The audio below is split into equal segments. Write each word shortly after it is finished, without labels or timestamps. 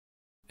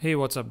Hey,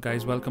 what's up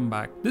guys, welcome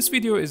back. This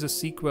video is a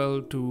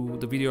sequel to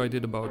the video I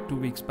did about 2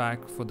 weeks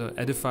back for the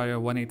Edifier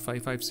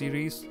 1855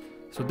 series.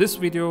 So this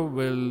video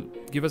will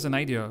give us an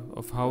idea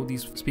of how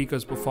these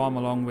speakers perform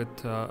along with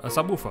a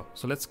subwoofer.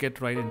 So let's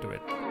get right into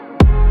it.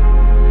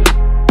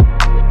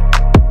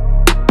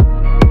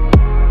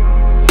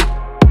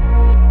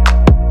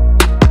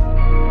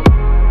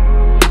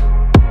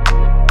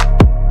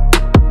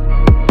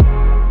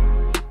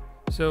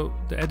 So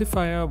the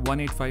Edifier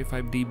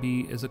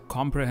 1855DB is a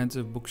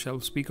comprehensive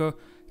bookshelf speaker.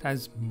 It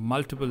has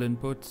multiple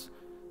inputs.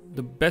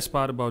 The best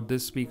part about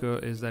this speaker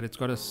is that it's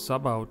got a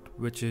sub out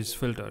which is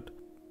filtered.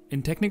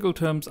 In technical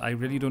terms, I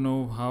really don't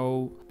know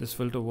how this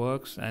filter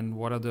works and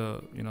what are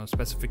the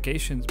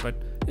specifications,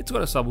 but it's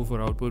got a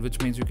subwoofer output,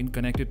 which means you can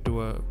connect it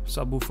to a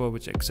subwoofer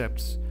which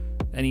accepts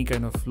any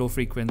kind of low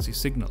frequency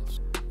signals.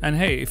 And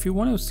hey, if you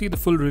want to see the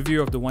full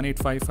review of the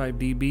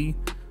 1855DB,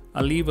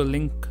 I'll leave a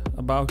link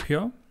above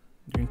here.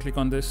 You can click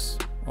on this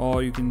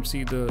or you can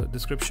see the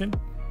description.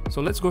 So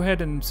let's go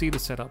ahead and see the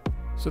setup.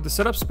 So the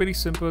setup's pretty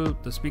simple.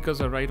 The speakers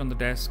are right on the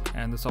desk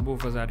and the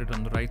subwoofer is added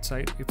on the right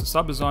side. If the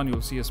sub is on,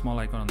 you'll see a small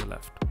icon on the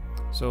left.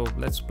 So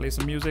let's play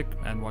some music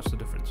and watch the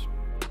difference.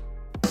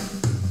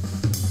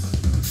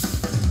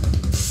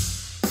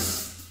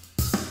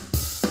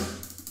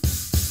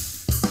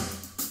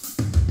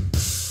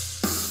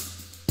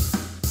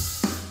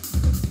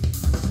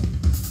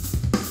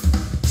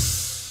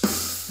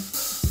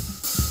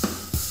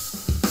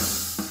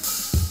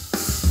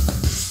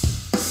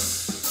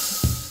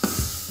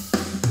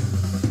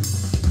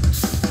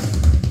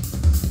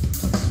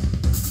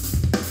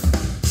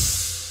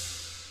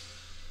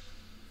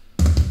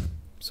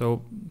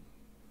 So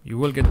you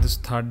will get this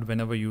thud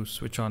whenever you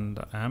switch on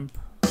the amp.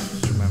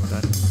 Just remember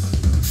that.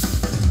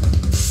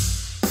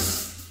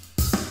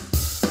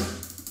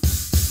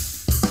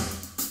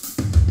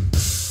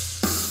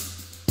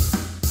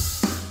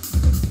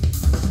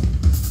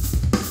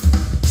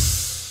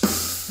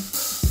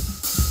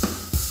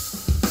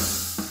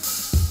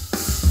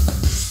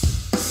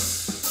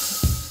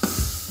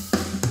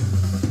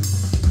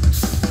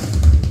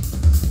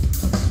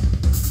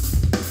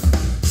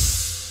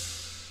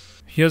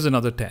 Here's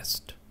another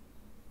test.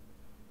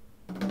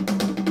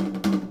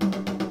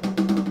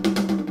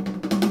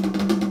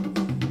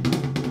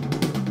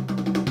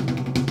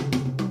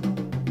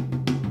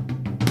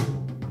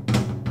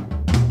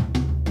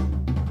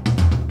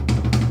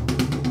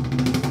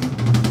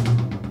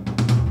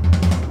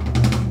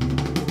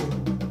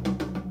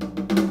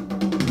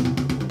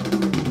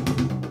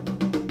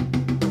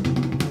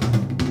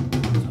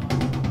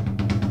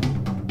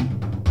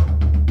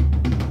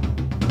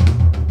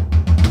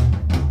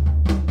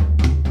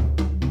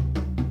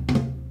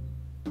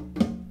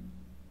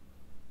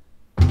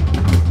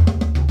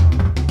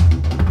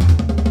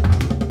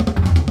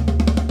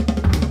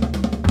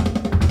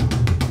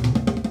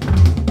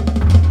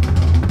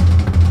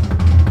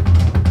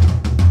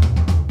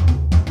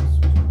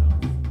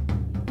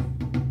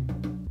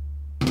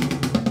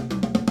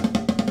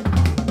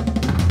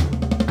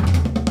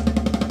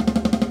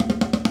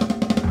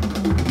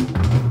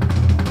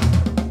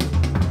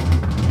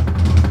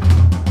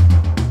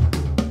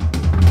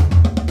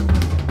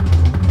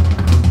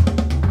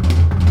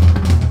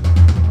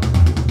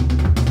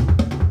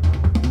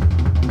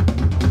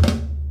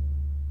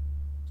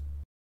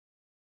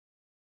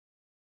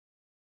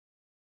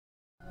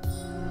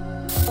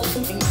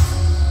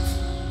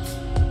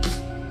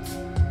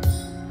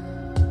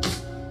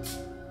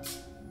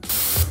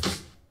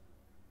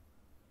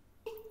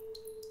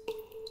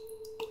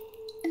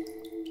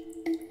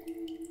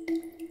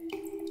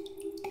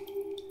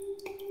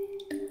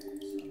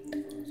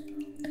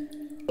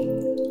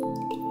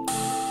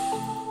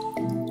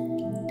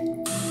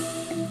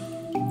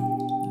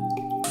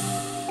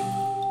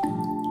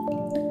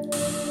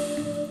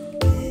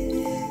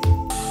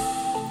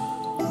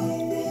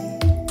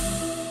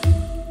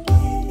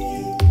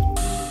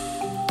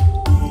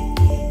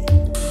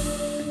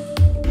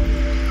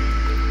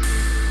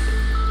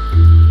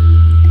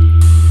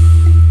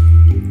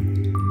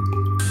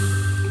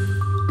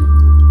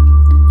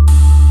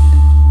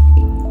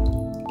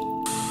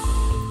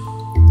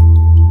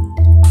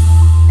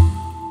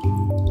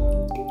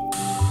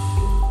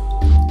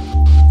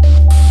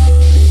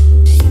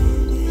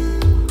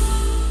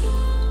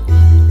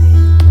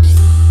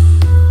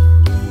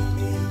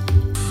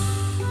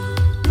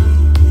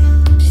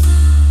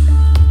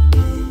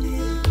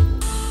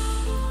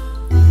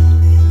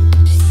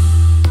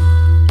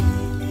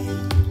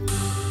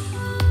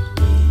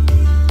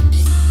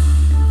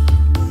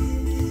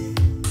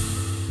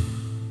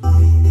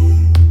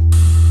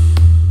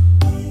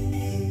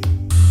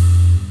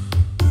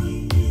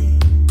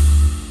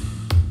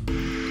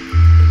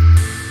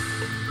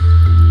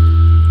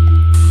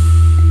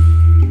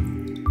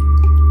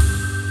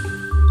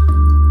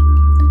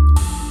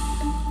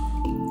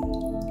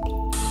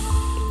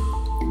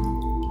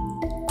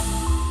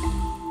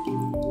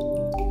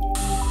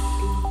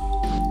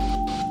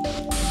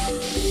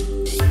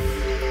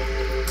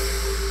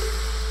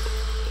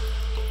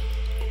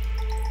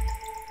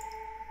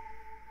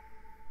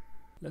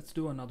 Let's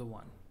do another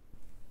one.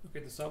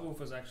 Okay, the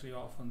subwoofer is actually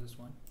off on this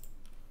one.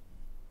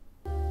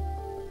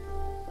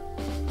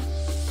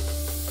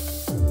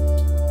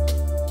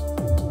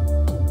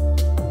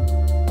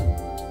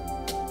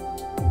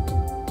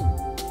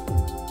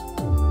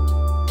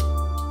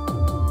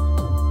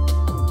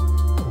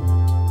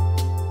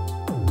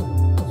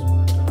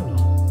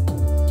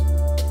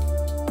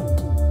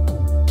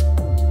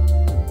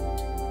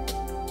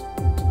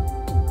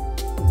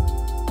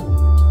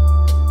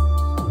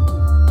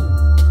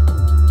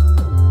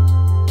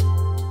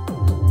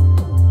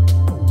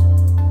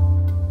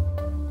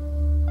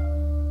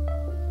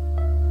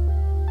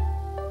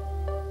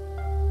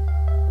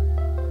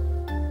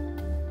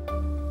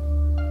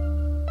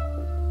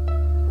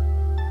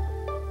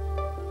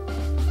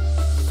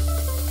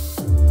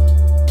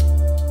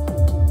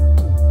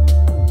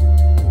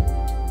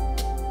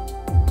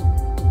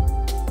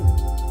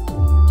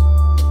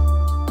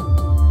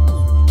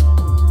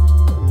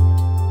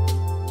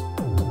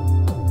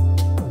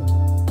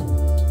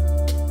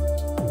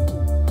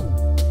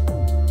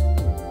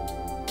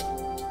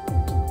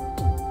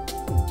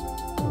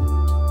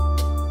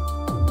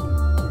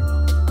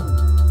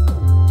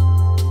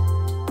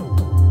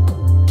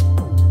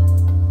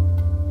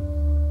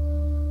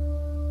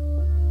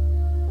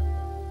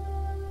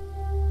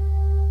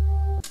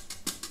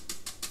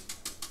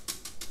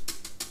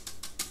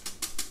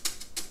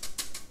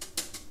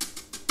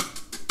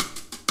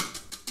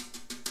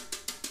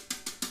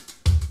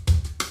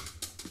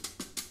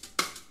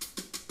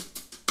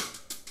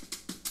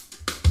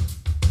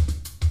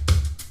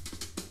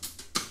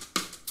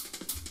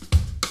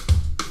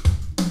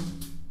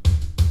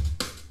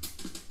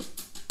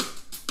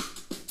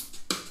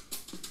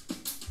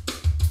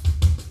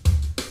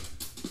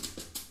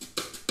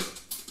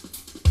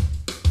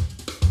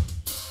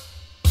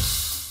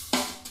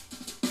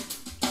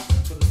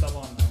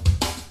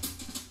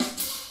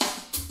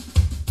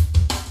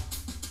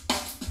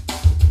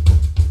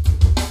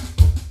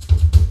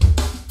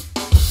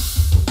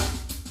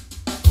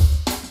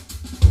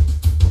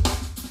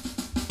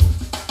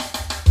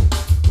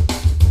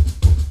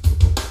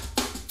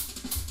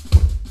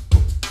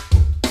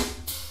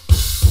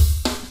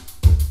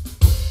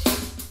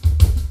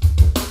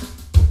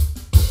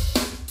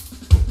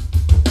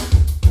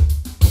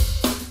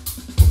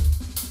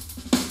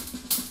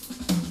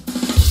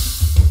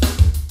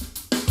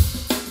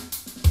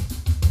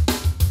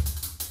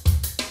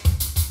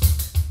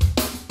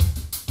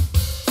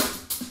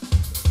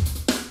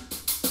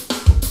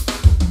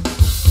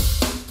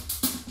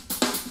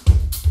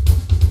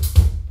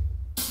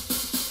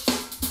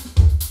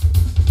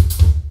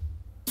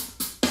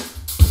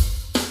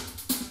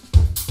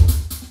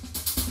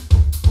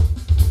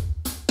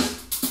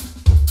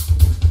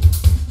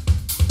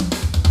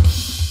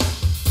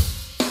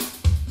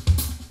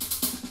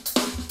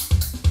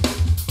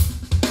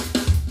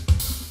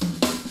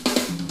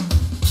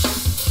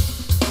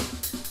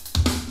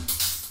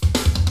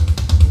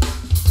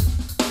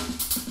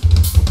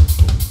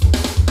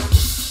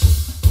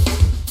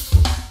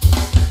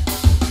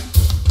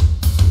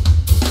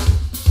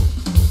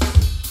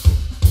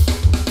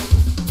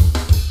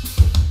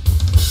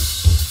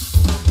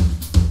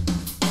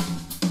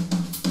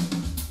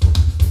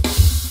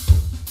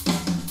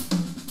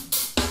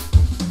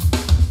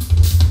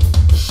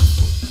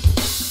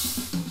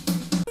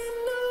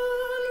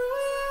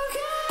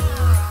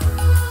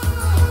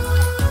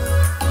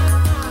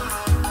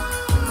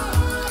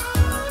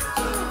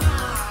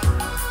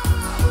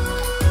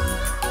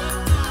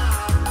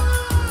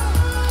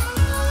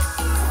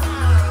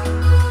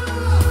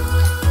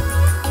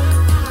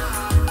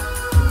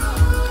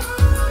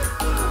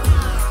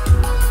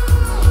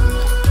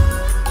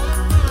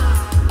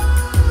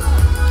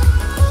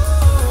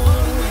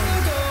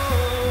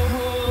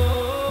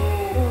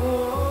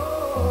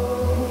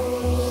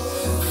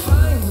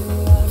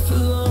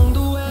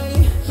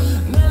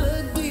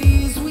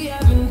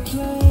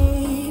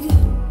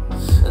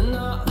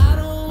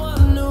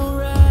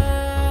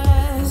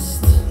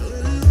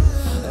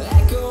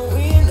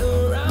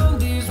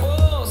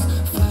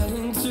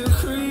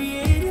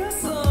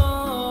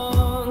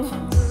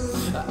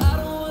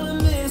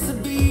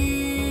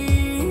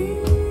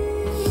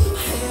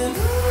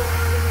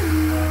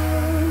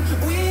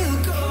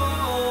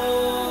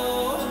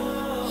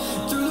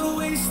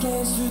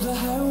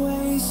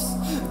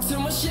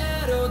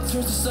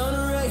 turns to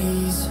sun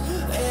rays,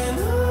 and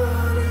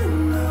on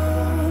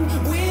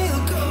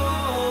we'll go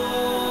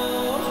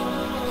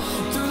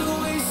through the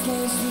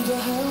wastelands, through the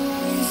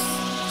highways,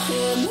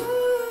 and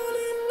on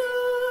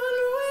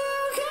we'll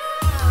go.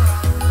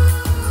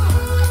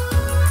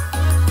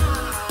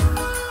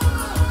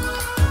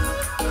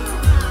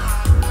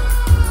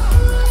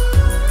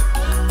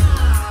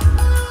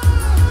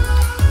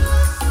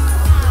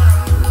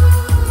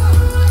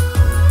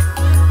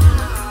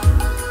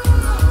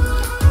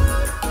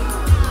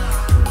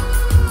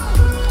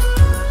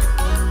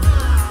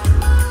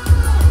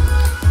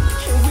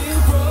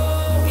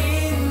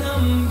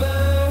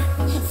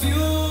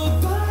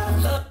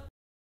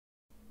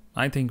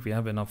 I think we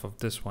have enough of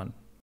this one.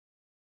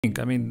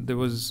 I mean, there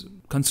was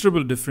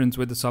considerable difference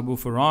with the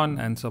subwoofer on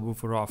and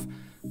subwoofer off.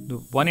 The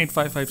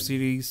 1855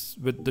 series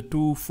with the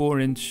two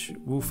 4-inch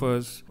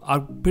woofers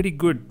are pretty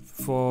good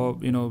for,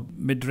 you know,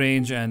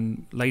 mid-range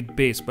and light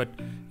bass. But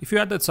if you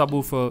add that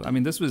subwoofer, I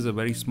mean, this was a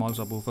very small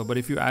subwoofer, but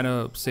if you add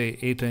a, say,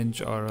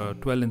 8-inch or a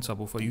 12-inch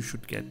subwoofer, you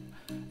should get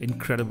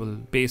incredible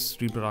bass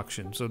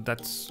reproduction. So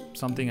that's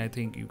something I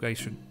think you guys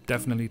should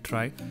definitely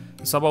try.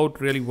 The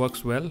sub-out really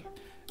works well.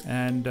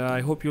 And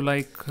I hope you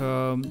like,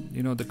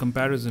 you know, the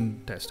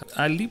comparison test.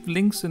 I'll leave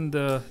links in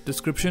the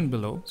description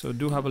below, so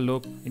do have a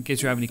look. In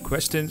case you have any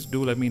questions,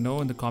 do let me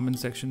know in the comment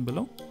section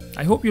below.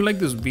 I hope you like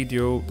this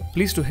video.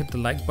 Please do hit the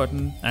like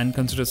button and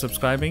consider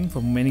subscribing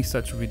for many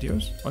such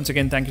videos. Once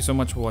again, thank you so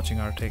much for watching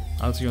rTech.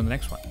 I'll see you on the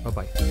next one.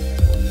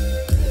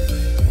 Bye-bye.